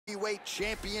Heavyweight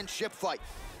championship fight.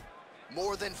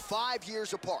 More than 5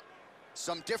 years apart.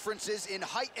 Some differences in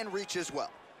height and reach as well.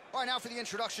 All right, now for the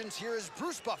introductions, here is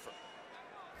Bruce Buffer.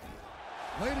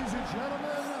 Ladies and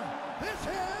gentlemen, this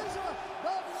is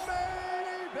the main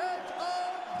event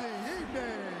of the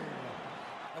evening.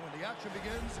 And when the action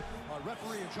begins, our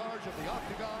referee in charge of the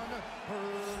Octagon,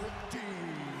 her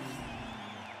team.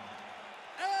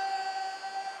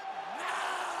 And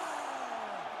now,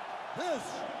 this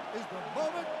is the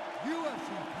moment UFC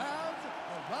fans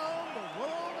around the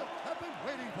world have been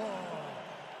waiting for.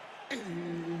 It is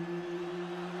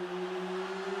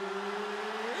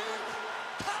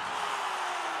time!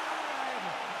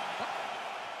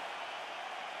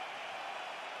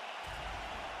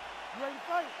 You ready to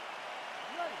fight?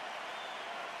 You ready?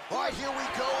 All right, here we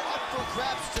go. Up for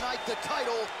grabs tonight, the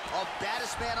title of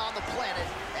baddest man on the planet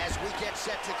as we get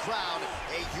set to crown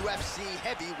a UFC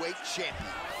heavyweight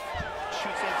champion.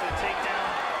 Shoots in for the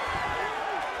takedown.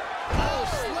 Oh,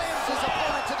 slams his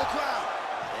opponent to the ground.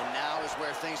 And now is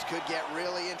where things could get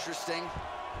really interesting.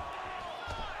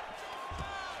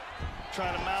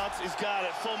 Trying to mount, he's got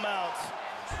it, full mount.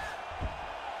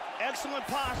 Excellent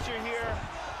posture here.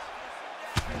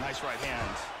 Nice right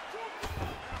hand.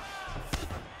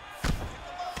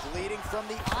 Bleeding from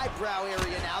the eyebrow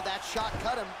area now. That shot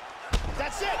cut him.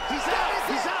 That's it, he's out,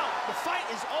 he's out. The fight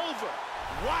is over.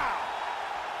 Wow.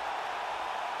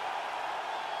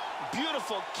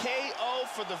 Beautiful KO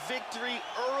for the victory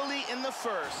early in the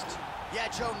first. Yeah,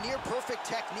 Joe, near perfect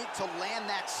technique to land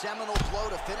that seminal blow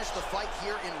to finish the fight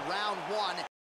here in round one.